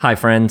Hi,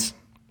 friends,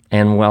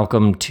 and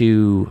welcome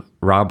to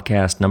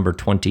Robcast number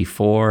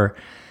 24,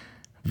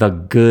 The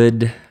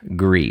Good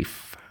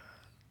Grief.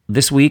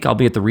 This week, I'll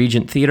be at the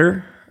Regent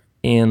Theater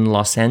in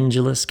Los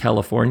Angeles,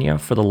 California,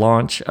 for the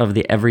launch of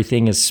the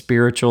Everything is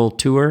Spiritual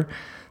tour.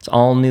 It's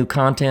all new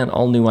content,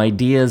 all new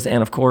ideas,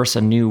 and of course,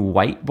 a new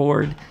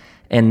whiteboard.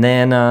 And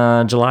then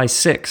July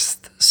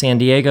 6th, San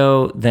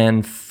Diego,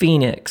 then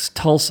Phoenix,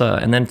 Tulsa,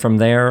 and then from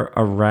there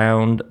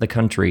around the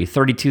country.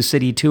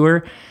 32-city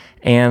tour.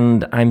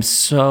 And I'm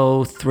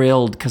so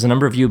thrilled because a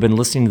number of you have been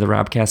listening to the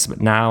Robcast,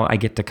 but now I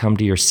get to come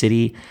to your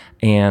city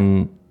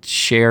and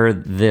share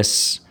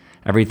this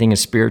Everything is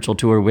Spiritual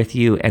tour with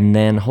you, and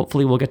then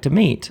hopefully we'll get to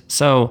meet.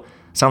 So,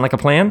 sound like a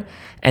plan?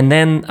 And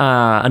then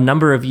a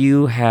number of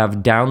you have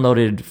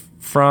downloaded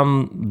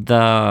from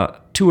the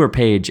tour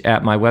page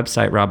at my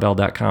website,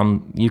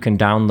 robbell.com. You can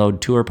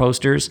download tour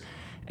posters,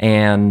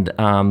 and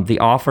the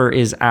offer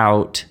is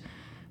out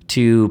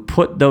to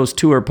put those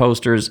tour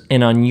posters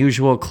in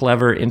unusual,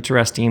 clever,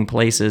 interesting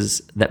places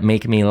that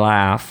make me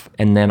laugh,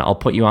 and then I'll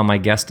put you on my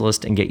guest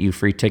list and get you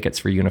free tickets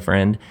for you and a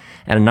friend.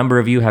 And a number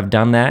of you have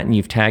done that, and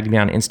you've tagged me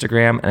on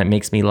Instagram, and it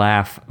makes me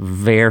laugh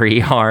very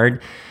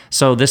hard.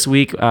 So this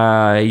week,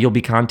 you'll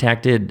be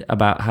contacted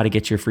about how to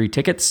get your free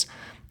tickets.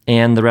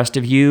 And the rest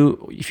of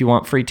you, if you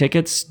want free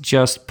tickets,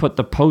 just put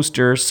the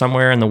poster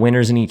somewhere in the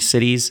winners in each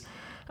cities.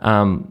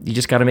 You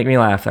just got to make me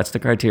laugh. That's the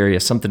criteria.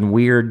 Something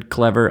weird,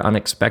 clever,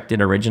 unexpected,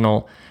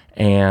 original,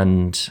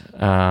 and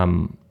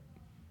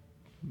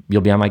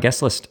you'll be on my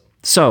guest list.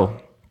 So,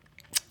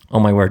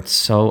 oh my word,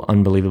 so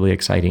unbelievably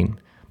exciting.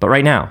 But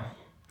right now,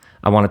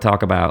 I want to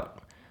talk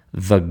about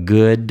the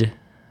good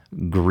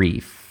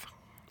grief.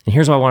 And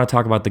here's why I want to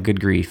talk about the good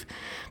grief.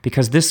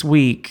 Because this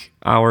week,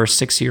 our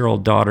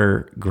 6-year-old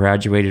daughter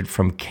graduated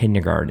from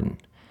kindergarten,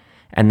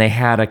 and they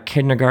had a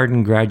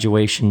kindergarten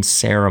graduation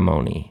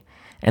ceremony.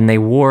 And they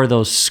wore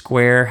those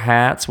square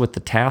hats with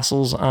the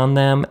tassels on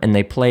them, and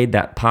they played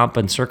that Pomp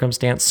and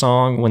Circumstance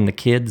song when the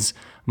kids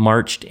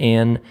marched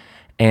in.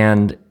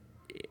 And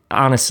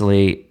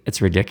honestly,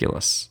 it's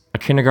ridiculous. A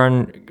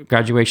kindergarten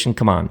graduation,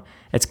 come on.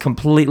 It's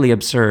completely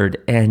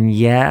absurd. And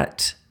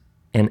yet,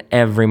 and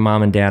every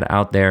mom and dad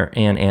out there,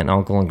 and aunt and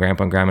uncle and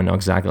grandpa and grandma know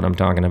exactly what I'm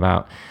talking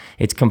about.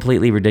 It's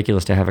completely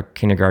ridiculous to have a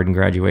kindergarten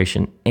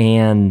graduation.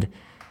 And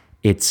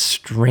it's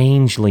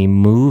strangely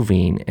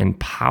moving and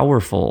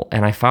powerful.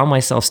 And I found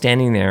myself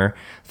standing there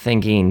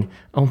thinking,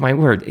 oh my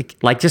word,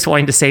 like just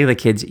wanting to say to the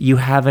kids, you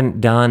haven't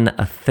done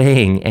a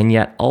thing. And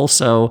yet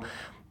also,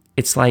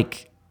 it's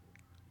like,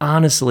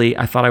 honestly,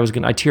 I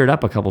teared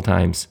up a couple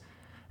times.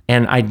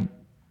 And I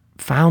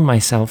found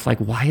myself like,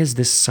 why is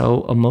this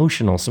so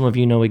emotional? Some of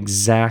you know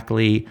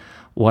exactly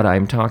what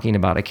I'm talking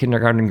about. A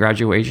kindergarten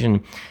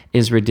graduation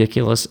is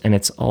ridiculous, and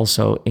it's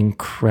also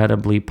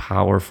incredibly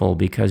powerful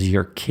because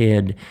your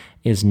kid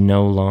is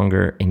no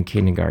longer in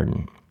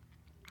kindergarten.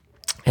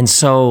 And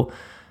so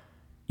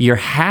you're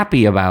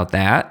happy about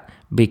that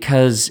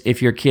because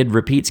if your kid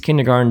repeats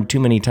kindergarten too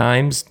many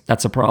times,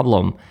 that's a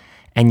problem.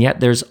 And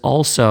yet there's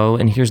also,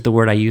 and here's the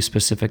word I use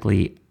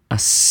specifically, a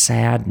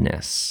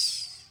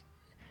sadness.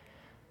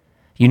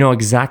 You know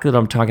exactly what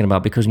I'm talking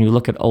about because when you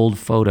look at old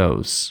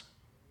photos,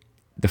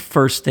 the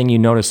first thing you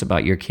notice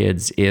about your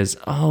kids is,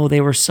 oh,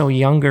 they were so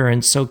younger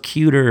and so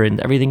cuter and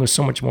everything was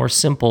so much more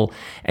simple,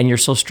 and you're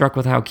so struck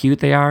with how cute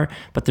they are.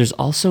 But there's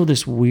also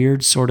this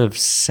weird sort of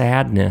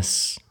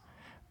sadness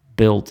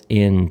built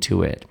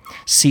into it.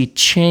 See,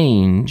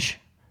 change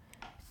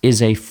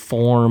is a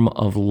form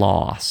of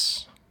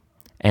loss,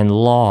 and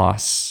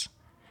loss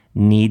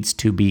needs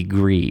to be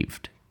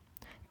grieved.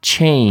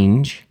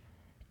 Change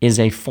is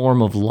a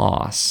form of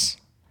loss,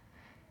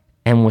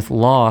 and with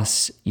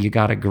loss, you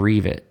got to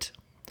grieve it.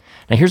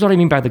 Now, here's what I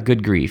mean by the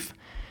good grief.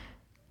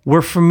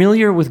 We're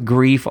familiar with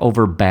grief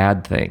over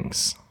bad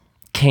things.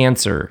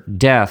 Cancer,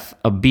 death,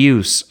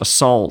 abuse,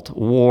 assault,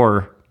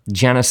 war,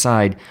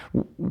 genocide.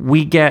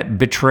 We get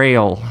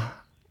betrayal,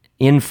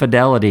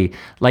 infidelity.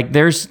 Like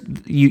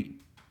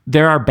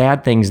there are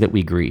bad things that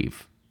we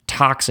grieve.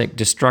 Toxic,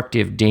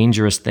 destructive,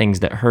 dangerous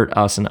things that hurt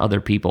us and other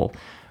people.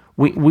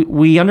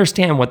 We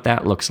understand what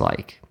that looks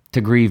like,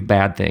 to grieve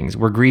bad things.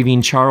 We're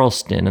grieving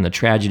Charleston and the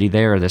tragedy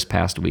there this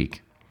past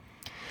week.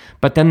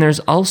 But then there's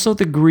also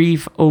the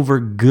grief over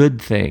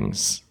good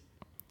things.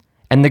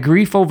 And the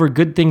grief over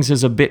good things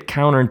is a bit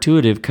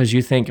counterintuitive because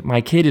you think,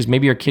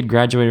 maybe your kid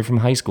graduated from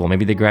high school.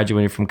 Maybe they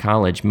graduated from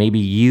college. Maybe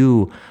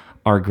you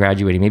are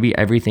graduating. Maybe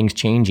everything's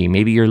changing.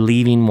 Maybe you're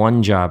leaving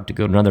one job to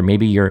go to another.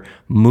 Maybe you're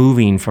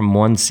moving from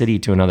one city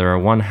to another or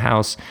one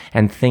house,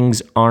 and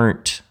things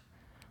aren't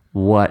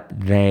what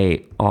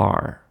they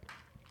are.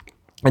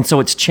 And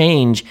so it's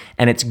change,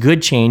 and it's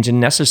good change and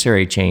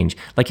necessary change.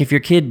 Like if your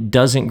kid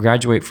doesn't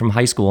graduate from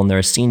high school and they're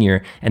a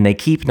senior and they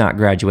keep not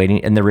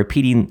graduating and they're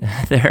repeating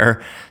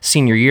their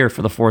senior year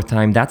for the 4th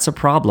time, that's a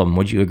problem.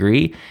 Would you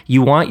agree?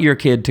 You want your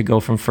kid to go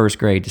from 1st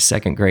grade to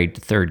 2nd grade to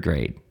 3rd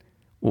grade.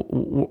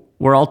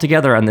 We're all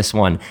together on this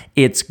one.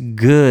 It's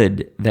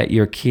good that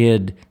your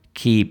kid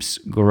keeps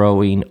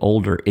growing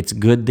older. It's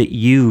good that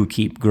you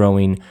keep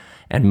growing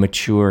and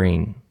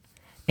maturing.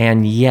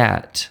 And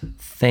yet,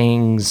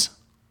 things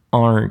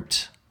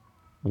aren't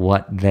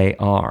what they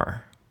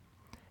are.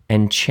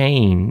 And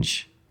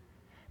change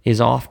is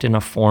often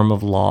a form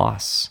of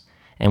loss.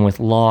 And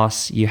with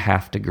loss, you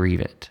have to grieve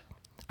it.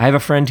 I have a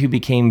friend who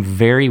became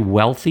very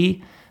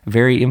wealthy,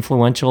 very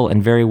influential,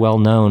 and very well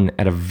known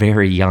at a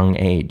very young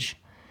age.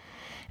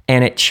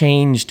 And it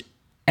changed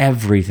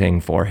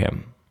everything for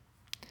him.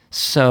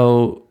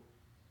 So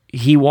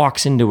he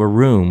walks into a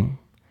room,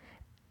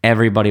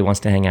 everybody wants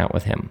to hang out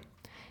with him.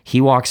 He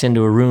walks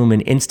into a room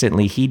and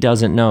instantly he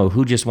doesn't know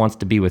who just wants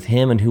to be with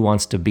him and who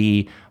wants to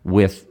be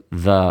with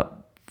the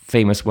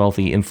famous,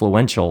 wealthy,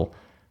 influential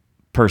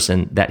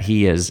person that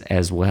he is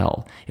as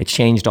well. It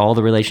changed all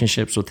the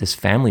relationships with his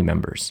family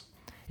members.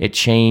 It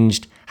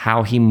changed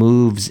how he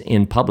moves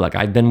in public.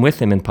 I've been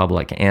with him in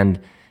public, and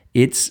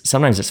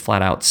sometimes it's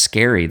flat out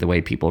scary the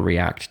way people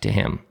react to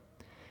him.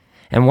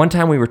 And one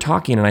time we were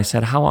talking and I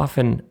said, how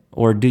often,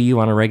 or do you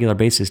on a regular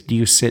basis, do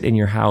you sit in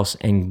your house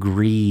and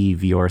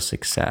grieve your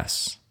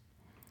success?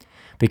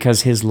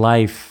 Because his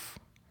life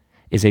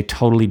is a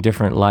totally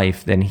different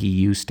life than he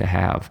used to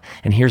have.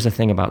 And here's the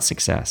thing about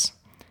success.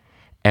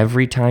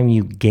 Every time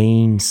you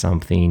gain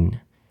something,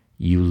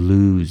 you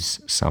lose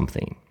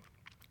something.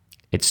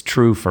 It's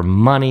true for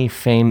money,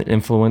 fame,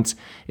 influence.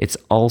 It's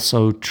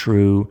also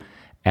true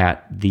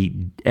at the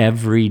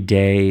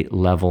everyday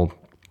level.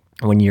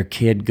 When your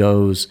kid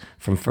goes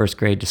from first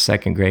grade to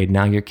second grade,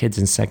 now your kid's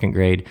in second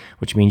grade,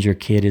 which means your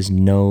kid is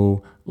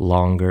no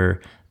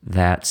longer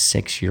that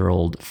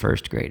 6-year-old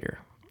first grader.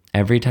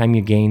 Every time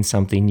you gain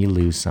something, you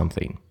lose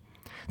something.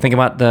 Think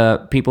about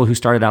the people who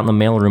started out in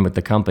the mailroom at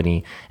the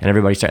company and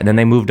and then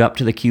they moved up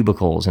to the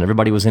cubicles and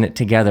everybody was in it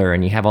together,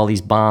 and you have all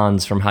these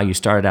bonds from how you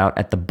started out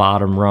at the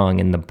bottom rung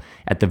and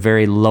at the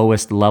very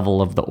lowest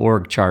level of the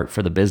org chart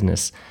for the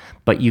business.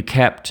 But you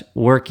kept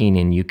working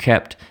and you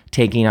kept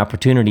taking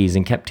opportunities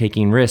and kept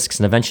taking risks,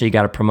 and eventually you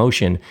got a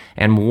promotion,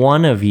 and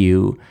one of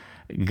you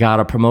got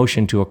a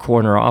promotion to a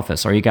corner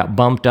office, or you got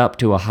bumped up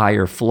to a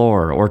higher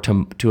floor or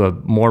to a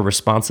more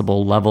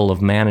responsible level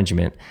of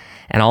management.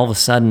 And all of a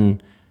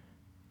sudden,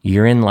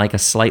 you're in like a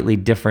slightly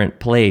different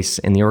place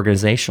in the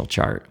organizational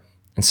chart.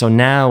 And so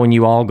now when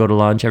you all go to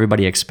lunch,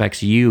 everybody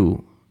expects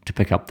you to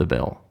pick up the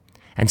bill.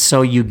 And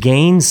so you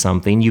gain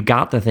something, you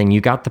got the thing,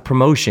 you got the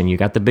promotion, you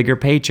got the bigger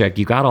paycheck,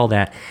 you got all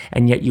that,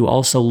 and yet you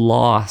also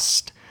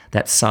lost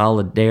that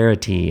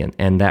solidarity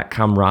and that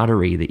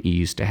camaraderie that you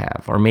used to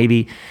have. Or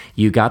maybe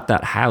you got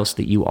that house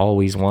that you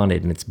always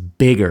wanted and it's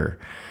bigger,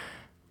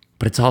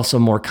 but it's also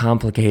more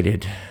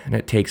complicated and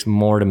it takes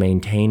more to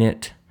maintain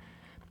it,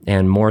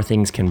 and more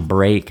things can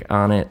break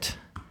on it,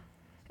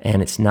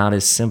 and it's not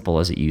as simple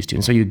as it used to.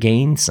 And so you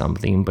gained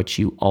something, but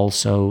you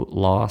also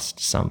lost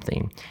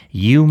something.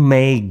 You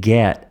may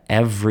get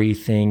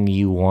everything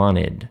you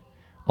wanted,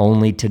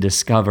 only to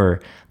discover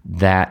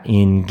that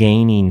in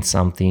gaining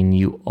something,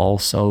 you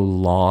also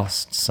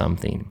lost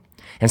something.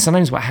 And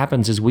sometimes what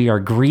happens is we are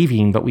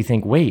grieving, but we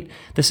think, wait,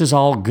 this is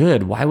all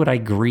good. Why would I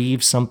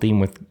grieve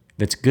something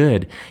that's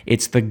good?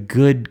 It's the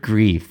good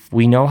grief.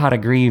 We know how to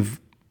grieve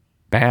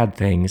bad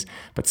things,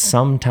 but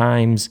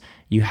sometimes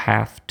you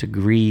have to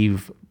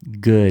grieve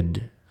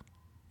good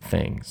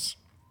things.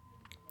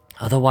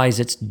 Otherwise,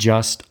 it's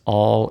just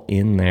all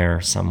in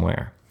there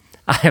somewhere.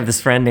 I have this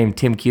friend named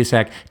Tim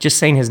Cusack. Just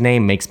saying his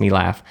name makes me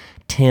laugh.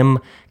 Tim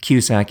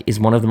Cusack is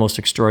one of the most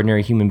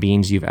extraordinary human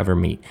beings you've ever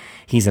met.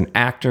 He's an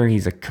actor,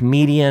 he's a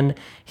comedian,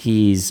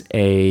 he's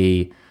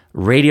a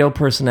radio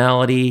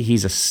personality,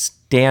 he's a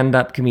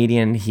stand-up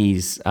comedian,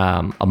 he's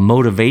a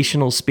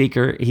motivational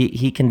speaker.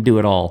 He can do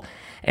it all.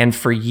 And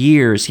for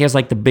years, he has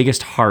like the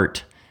biggest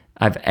heart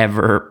I've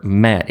ever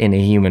met in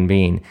a human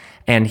being.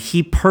 And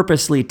he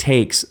purposely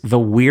takes the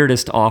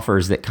weirdest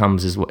offers that come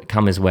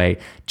his way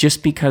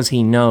just because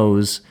he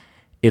knows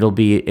it'll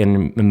be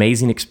an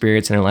amazing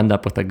experience and it'll end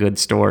up with a good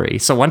story.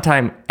 So one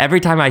time,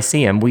 every time I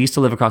see him, we used to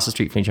live across the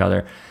street from each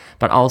other,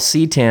 but I'll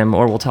see Tim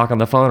or we'll talk on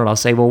the phone and I'll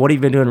say, well, what have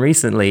you been doing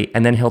recently?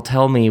 And then he'll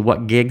tell me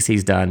what gigs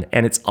he's done.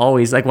 And it's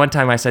always like one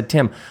time I said,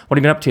 Tim, what have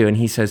you been up to? And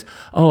he says,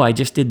 oh, I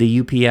just did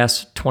the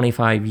UPS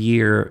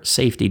 25-year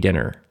safety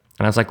dinner.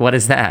 And I was like, what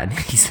is that?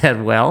 He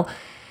said, well,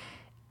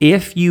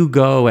 if you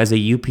go as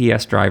a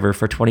UPS driver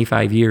for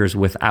 25 years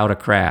without a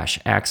crash,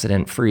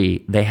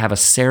 accident-free, they have a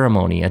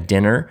ceremony, a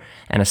dinner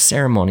and a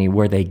ceremony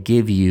where they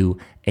give you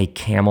a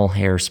camel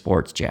hair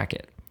sports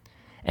jacket.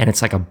 And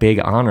it's like a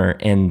big honor.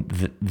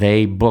 And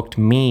they booked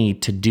me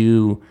to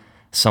do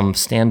some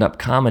stand-up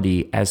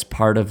comedy as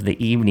part of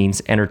the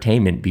evening's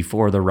entertainment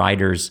before the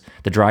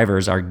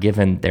drivers are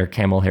given their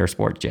camel hair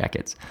sports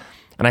jackets.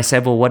 And I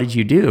said, well, what did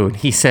you do? And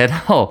he said,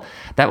 oh,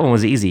 that one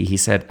was easy. He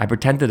said, I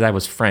pretended I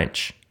was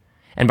French.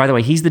 And by the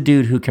way, he's the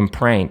dude who can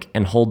prank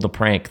and hold the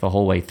prank the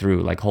whole way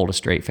through, like hold a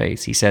straight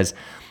face. He says,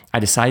 I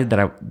decided that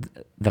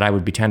I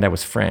would pretend I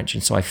was French.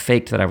 And so I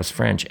faked that I was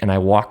French and I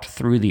walked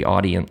through the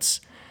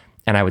audience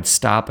and I would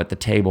stop at the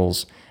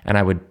tables and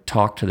I would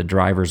talk to the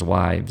drivers'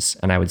 wives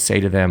and I would say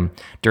to them,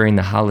 during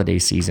the holiday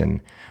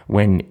season,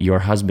 when your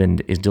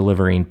husband is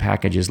delivering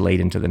packages late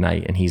into the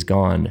night and he's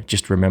gone,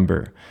 just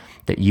remember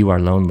that you are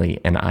lonely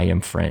and I am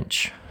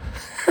French.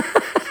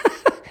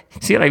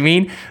 see what I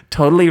mean?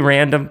 Totally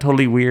random,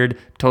 totally weird,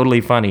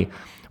 totally funny.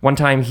 One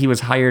time he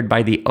was hired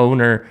by the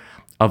owner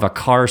of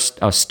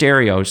a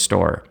stereo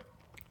store.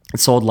 It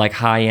sold like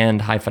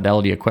high-end,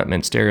 high-fidelity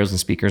equipment, stereos and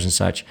speakers and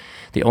such.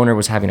 The owner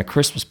was having a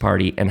Christmas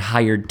party and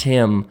hired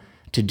Tim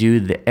to do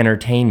the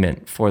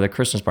entertainment for the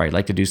Christmas party,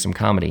 like to do some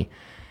comedy.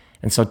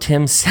 And so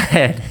Tim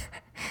said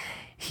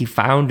he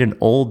found an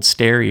old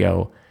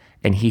stereo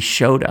and he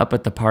showed up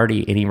at the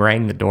party and he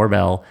rang the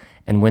doorbell.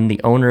 And when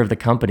the owner of the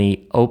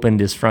company opened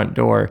his front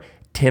door,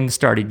 Tim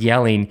started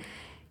yelling,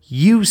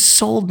 "You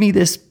sold me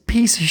this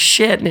piece of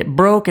shit and it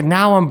broke and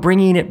now I'm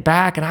bringing it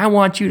back and I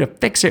want you to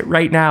fix it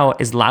right now,"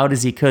 as loud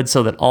as he could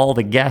so that all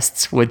the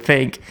guests would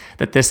think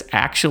that this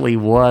actually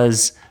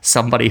was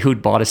somebody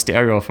who'd bought a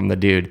stereo from the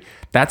dude.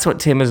 That's what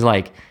Tim is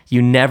like.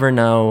 You never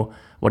know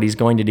what he's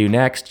going to do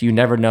next. You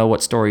never know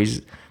what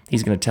stories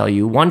he's going to tell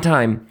you. One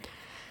time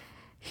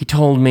he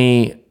told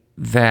me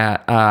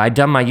that I'd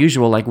done my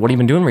usual, like, "What have you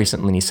been doing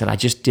recently?" And he said, "I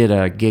just did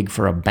a gig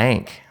for a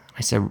bank."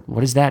 I said,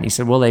 "What is that?" And he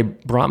said, "Well, they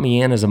brought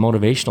me in as a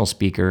motivational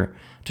speaker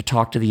to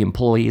talk to the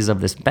employees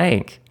of this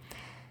bank."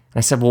 And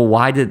I said, "Well,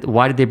 why did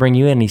they bring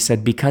you in?" And he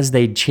said, "Because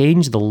they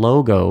changed the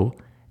logo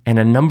and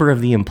a number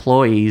of the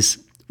employees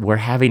were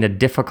having a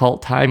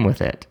difficult time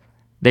with it.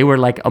 They were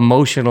like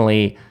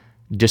emotionally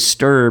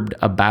disturbed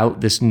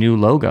about this new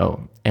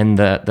logo. And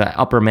the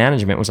upper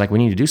management was like, we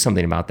need to do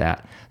something about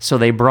that. So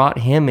they brought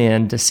him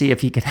in to see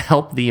if he could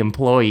help the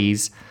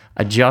employees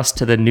adjust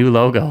to the new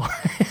logo."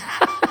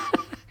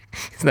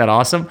 Isn't that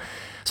awesome?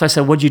 So I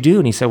said, "What'd you do?"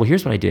 And he said, "Well,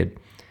 here's what I did.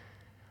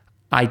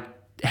 I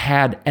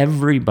had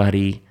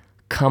everybody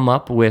come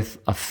up with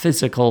a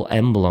physical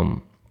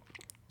emblem,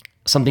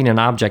 something, an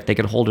object they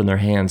could hold in their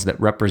hands that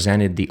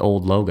represented the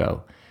old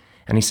logo."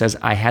 And he says,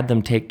 "I had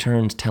them take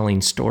turns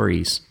telling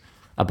stories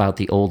about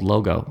the old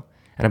logo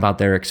and about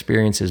their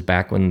experiences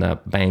back when the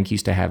bank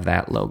used to have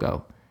that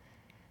logo."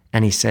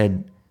 And he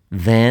said,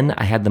 "Then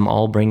I had them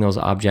all bring those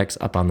objects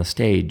up on the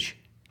stage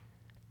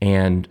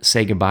and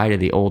say goodbye to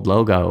the old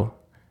logo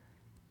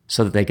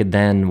so that they could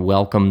then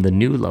welcome the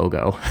new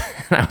logo."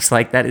 And I was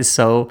like, that is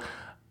so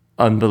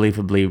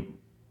unbelievably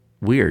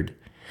weird.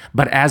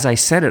 But as I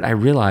said it, I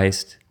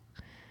realized,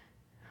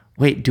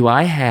 wait, do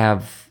I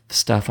have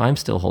stuff I'm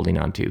still holding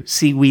on to?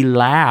 See, we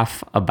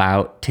laugh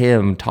about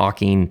Tim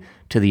talking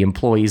to the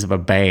employees of a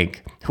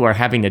bank who are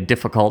having a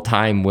difficult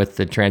time with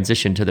the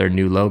transition to their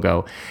new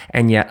logo.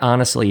 And yet,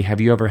 honestly,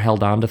 have you ever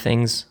held on to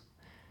things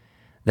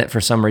that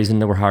for some reason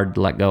they were hard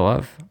to let go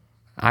of?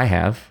 I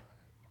have.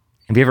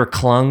 Have you ever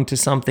clung to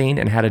something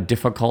and had a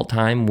difficult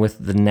time with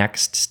the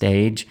next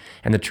stage?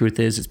 And the truth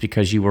is, it's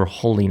because you were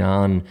holding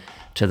on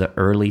to the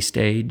early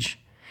stage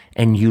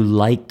and you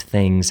liked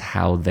things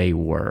how they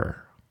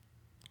were.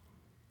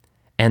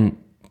 And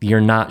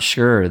you're not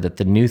sure that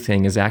the new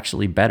thing is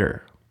actually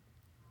better.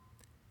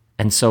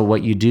 And so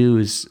what you do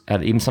is,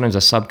 at even sometimes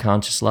a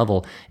subconscious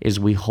level,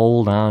 is we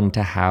hold on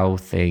to how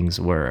things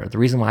were. The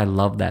reason why I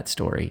love that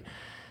story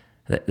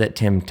that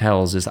Tim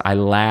tells is I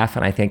laugh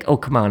and I think, oh,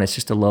 come on, it's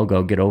just a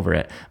logo, get over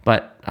it.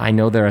 But I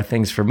know there are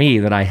things for me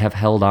that I have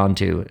held on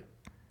to.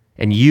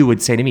 And you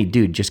would say to me,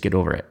 dude, just get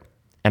over it.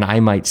 And I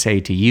might say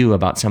to you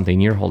about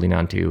something you're holding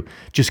on to,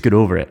 just get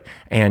over it.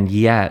 And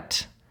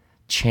yet,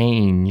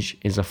 change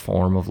is a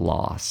form of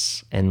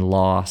loss, and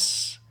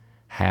loss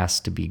has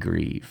to be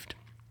grieved.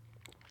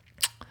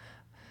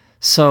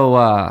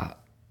 So,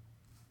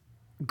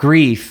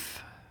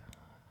 grief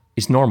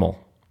is normal.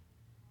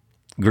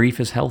 Grief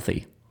is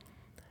healthy.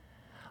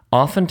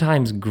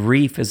 Oftentimes,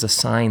 grief is a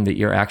sign that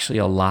you're actually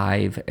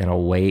alive and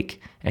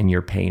awake and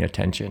you're paying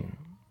attention.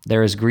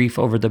 There is grief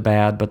over the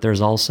bad, but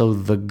there's also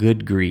the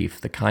good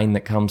grief, the kind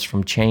that comes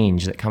from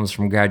change, that comes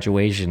from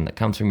graduation, that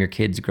comes from your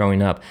kids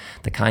growing up,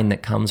 the kind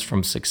that comes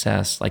from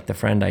success, like the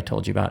friend I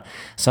told you about.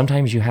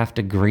 Sometimes you have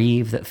to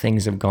grieve that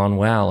things have gone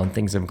well, and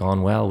things have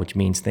gone well, which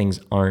means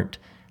things aren't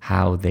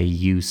how they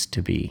used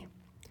to be.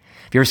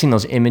 Have you ever seen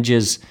those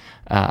images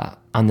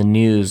on the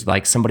news,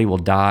 like somebody will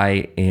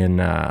die in,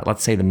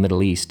 let's say, the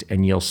Middle East,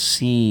 and you'll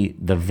see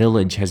the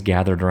village has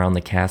gathered around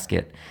the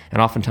casket.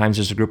 And oftentimes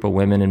there's a group of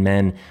women and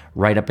men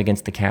right up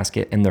against the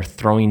casket, and they're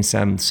throwing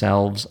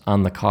themselves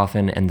on the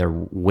coffin, and they're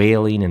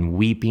wailing and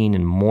weeping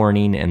and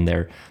mourning, and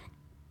they're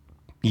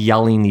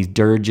yelling these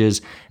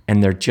dirges,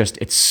 and they're just,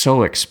 it's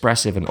so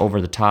expressive and over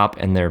the top,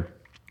 and they're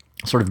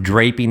sort of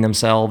draping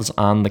themselves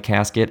on the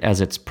casket as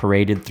it's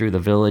paraded through the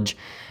village.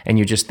 And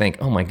you just think,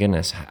 oh my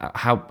goodness,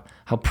 how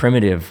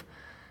primitive,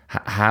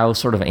 how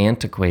sort of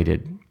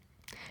antiquated.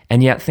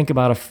 And yet think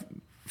about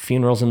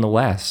funerals in the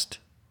West.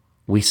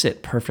 We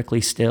sit perfectly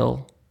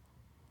still.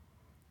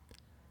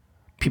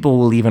 People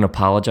will even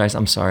apologize.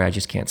 I'm sorry, I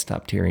just can't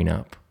stop tearing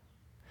up.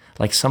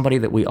 Like somebody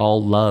that we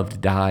all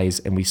loved dies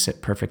and we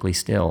sit perfectly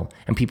still.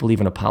 And people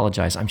even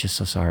apologize. I'm just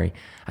so sorry.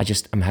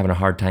 I'm having a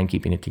hard time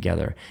keeping it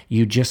together.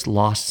 You just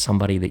lost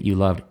somebody that you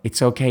loved.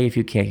 It's okay if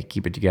you can't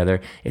keep it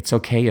together. It's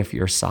okay if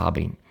you're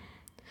sobbing.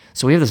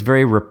 So we have this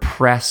very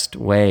repressed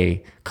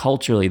way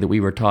culturally that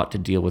we were taught to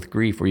deal with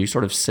grief, where you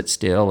sort of sit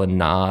still and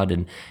nod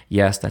and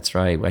yes, that's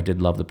right, I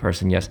did love the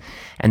person, yes.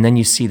 And then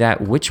you see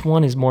that, which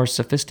one is more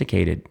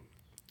sophisticated?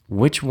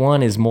 Which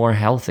one is more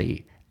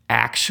healthy?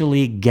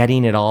 Actually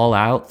getting it all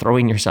out,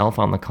 throwing yourself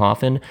on the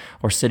coffin,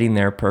 or sitting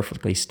there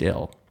perfectly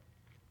still?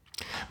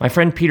 My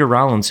friend Peter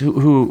Rollins,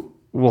 who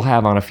we'll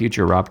have on a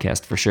future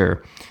Robcast for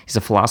sure, he's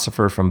a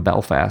philosopher from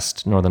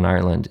Belfast, Northern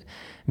Ireland.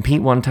 And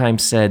Pete one time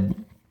said,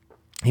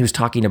 he was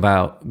talking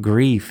about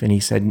grief, and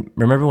he said,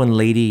 remember when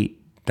Lady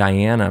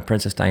Diana,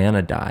 Princess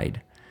Diana,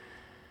 died?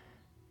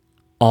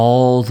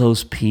 All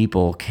those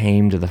people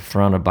came to the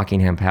front of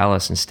Buckingham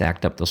Palace and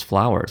stacked up those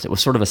flowers. It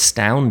was sort of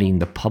astounding,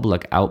 the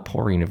public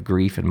outpouring of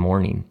grief and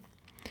mourning.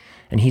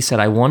 And he said,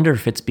 I wonder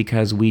if it's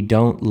because we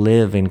don't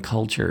live in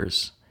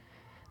cultures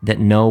that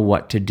know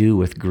what to do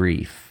with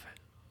grief.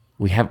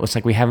 It's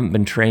like we haven't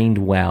been trained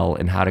well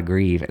in how to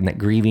grieve, and that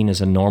grieving is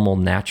a normal,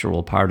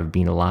 natural part of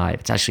being alive.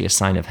 It's actually a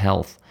sign of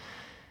health.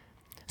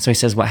 So he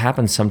says what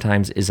happens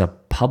sometimes is a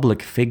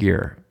public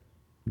figure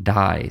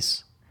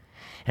dies.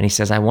 And he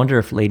says, I wonder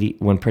if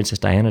when Princess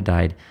Diana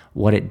died,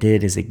 what it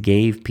did is it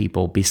gave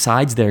people,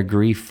 besides their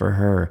grief for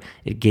her,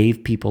 it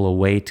gave people a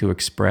way to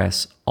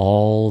express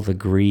all the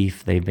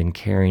grief they've been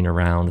carrying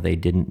around they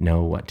didn't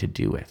know what to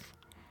do with.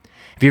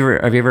 Have you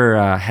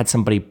ever had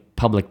somebody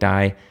public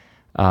die,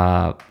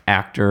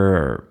 actor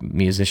or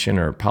musician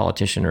or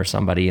politician or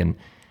somebody, and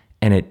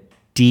it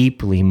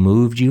deeply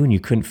moved you and you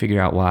couldn't figure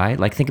out why?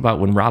 Like, think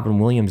about when Robin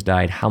Williams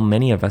died, how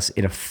many of us,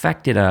 it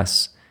affected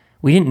us.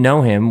 We didn't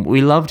know him.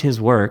 We loved his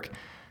work.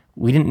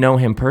 We didn't know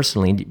him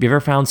personally. Have you ever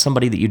found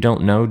somebody that you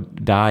don't know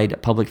died, a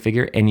public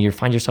figure, and you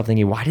find yourself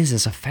thinking, why does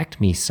this affect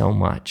me so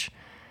much?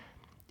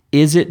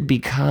 Is it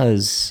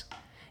because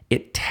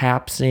it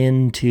taps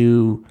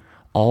into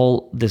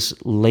all this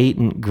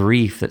latent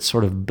grief that's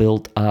sort of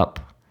built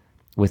up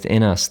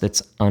within us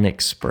that's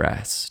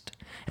unexpressed?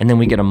 And then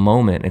we get a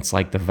moment, it's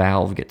like the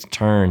valve gets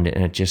turned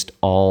and it just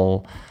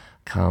all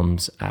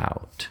comes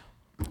out.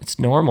 It's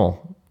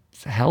normal.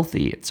 It's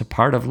healthy. It's a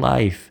part of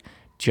life,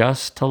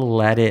 just to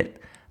let it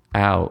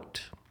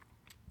out.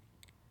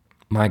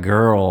 My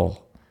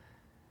girl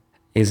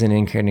isn't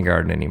in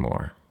kindergarten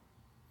anymore.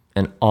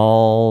 And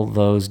all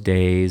those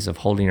days of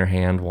holding her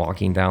hand,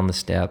 walking down the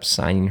steps,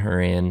 signing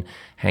her in,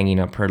 hanging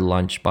up her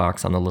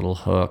lunchbox on the little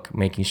hook,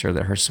 making sure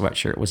that her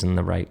sweatshirt was in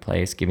the right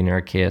place, giving her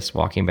a kiss,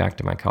 walking back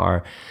to my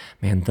car.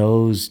 Man,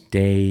 those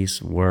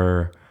days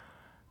were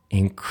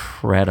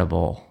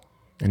incredible.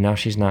 And now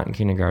she's not in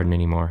kindergarten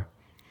anymore.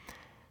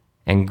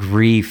 And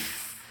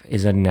grief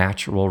is a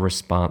natural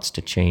response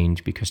to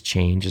change, because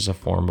change is a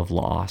form of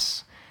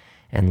loss.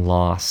 And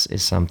loss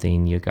is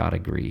something you gotta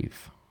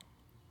grieve.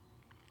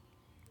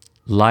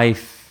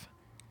 Life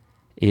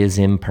is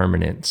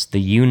impermanence. The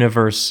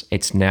universe,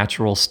 its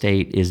natural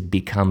state is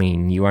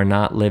becoming. You are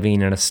not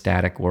living in a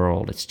static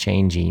world. It's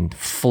changing.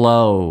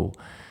 Flow,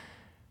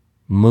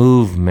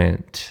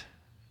 movement.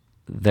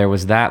 There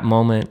was that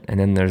moment, and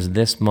then there's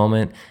this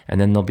moment,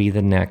 and then there'll be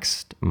the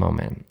next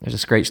moment. There's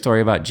this great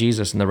story about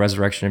Jesus and the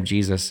resurrection of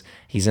Jesus.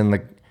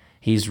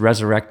 He's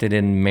resurrected,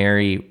 and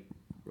Mary,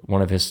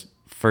 one of his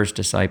first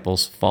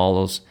disciples,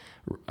 follows.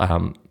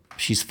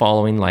 She's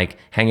following, like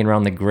hanging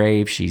around the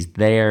grave. She's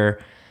there.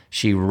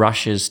 She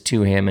rushes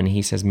to him, and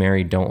he says,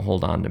 Mary, don't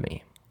hold on to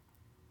me.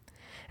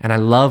 And I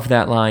love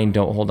that line,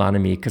 don't hold on to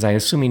me, because I'm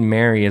assuming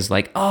Mary is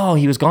like, oh,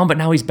 he was gone, but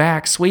now he's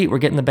back. Sweet, we're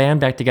getting the band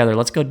back together.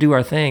 Let's go do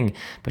our thing.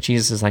 But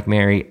Jesus is like,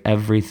 Mary,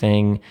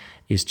 everything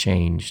is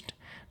changed.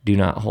 Do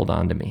not hold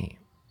on to me.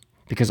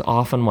 Because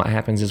often what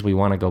happens is we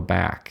want to go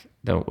back,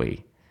 don't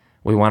we?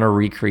 We want to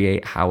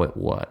recreate how it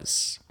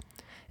was.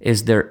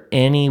 Is there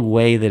any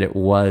way that it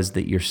was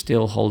that you're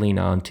still holding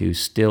on to,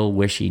 still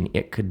wishing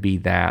it could be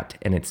that,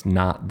 and it's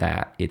not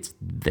that, it's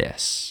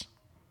this?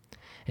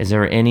 Is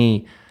there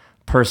any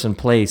person,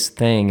 place,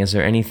 thing, is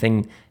there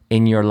anything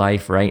in your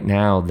life right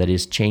now that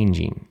is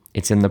changing?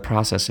 It's in the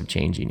process of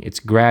changing.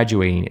 It's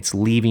graduating. It's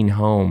leaving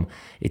home.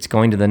 It's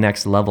going to the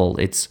next level.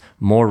 It's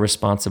more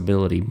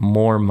responsibility,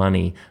 more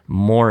money,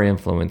 more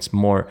influence,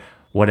 more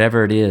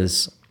whatever it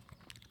is.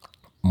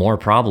 More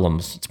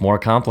problems, it's more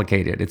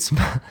complicated, it's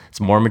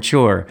more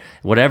mature.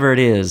 Whatever it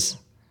is,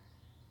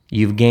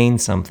 you've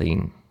gained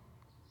something,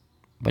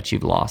 but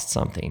you've lost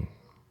something.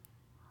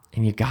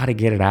 And you got to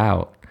get it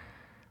out.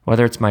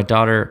 Whether it's my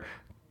daughter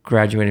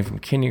graduating from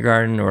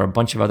kindergarten or a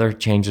bunch of other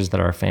changes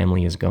that our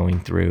family is going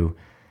through,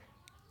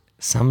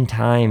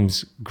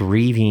 sometimes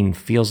grieving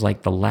feels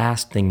like the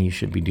last thing you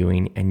should be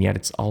doing, and yet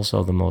it's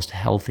also the most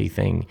healthy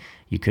thing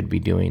you could be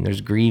doing.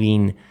 There's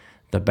grieving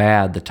the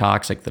bad, the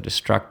toxic, the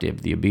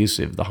destructive, the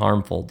abusive, the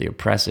harmful, the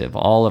oppressive,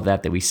 all of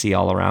that we see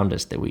all around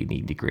us that we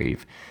need to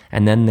grieve.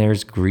 And then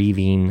there's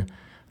grieving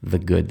the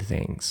good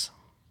things.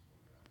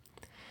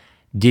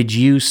 Did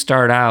you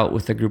start out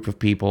with a group of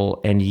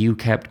people and you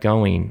kept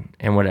going,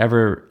 and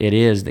whatever it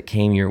is that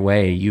came your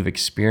way, you've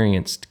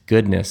experienced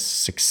goodness,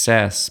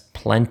 success,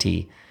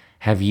 plenty?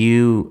 Have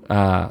you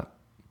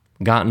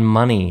gotten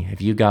money?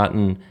 Have you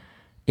gotten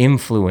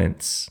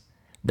influence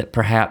that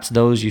perhaps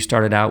those you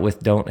started out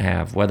with don't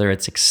have, whether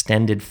it's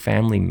extended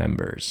family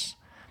members,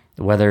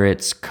 whether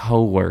it's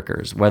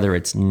coworkers, whether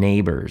it's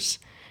neighbors?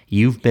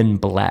 You've been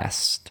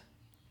blessed,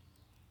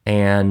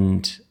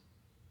 and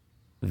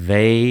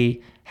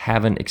they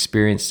haven't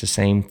experienced the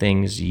same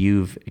things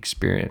you've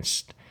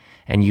experienced,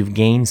 and you've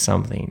gained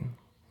something,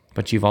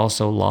 but you've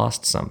also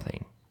lost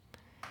something.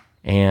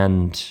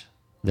 And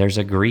there's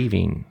a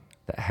grieving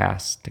that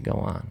has to go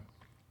on.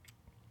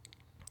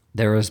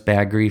 There is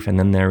bad grief, and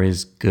then there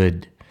is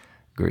good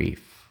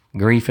grief.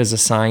 Grief is a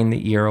sign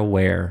that you're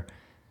aware,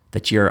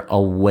 that you're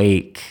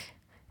awake,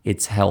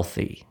 it's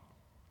healthy.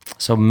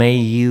 So may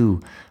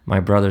you,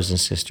 my brothers and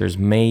sisters,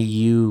 may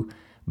you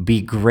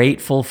be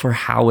grateful for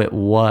how it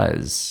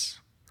was.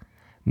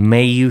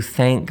 May you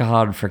thank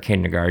God for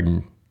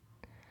kindergarten.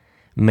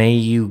 May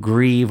you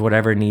grieve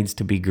whatever needs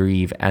to be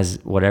grieved, as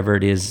whatever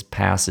it is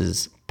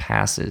passes,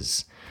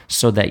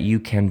 so that you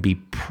can be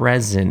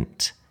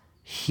present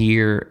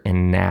here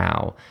and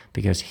now,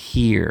 because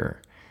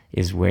here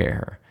is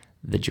where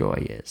the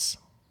joy is.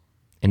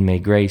 And may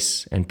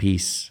grace and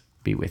peace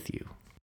be with you.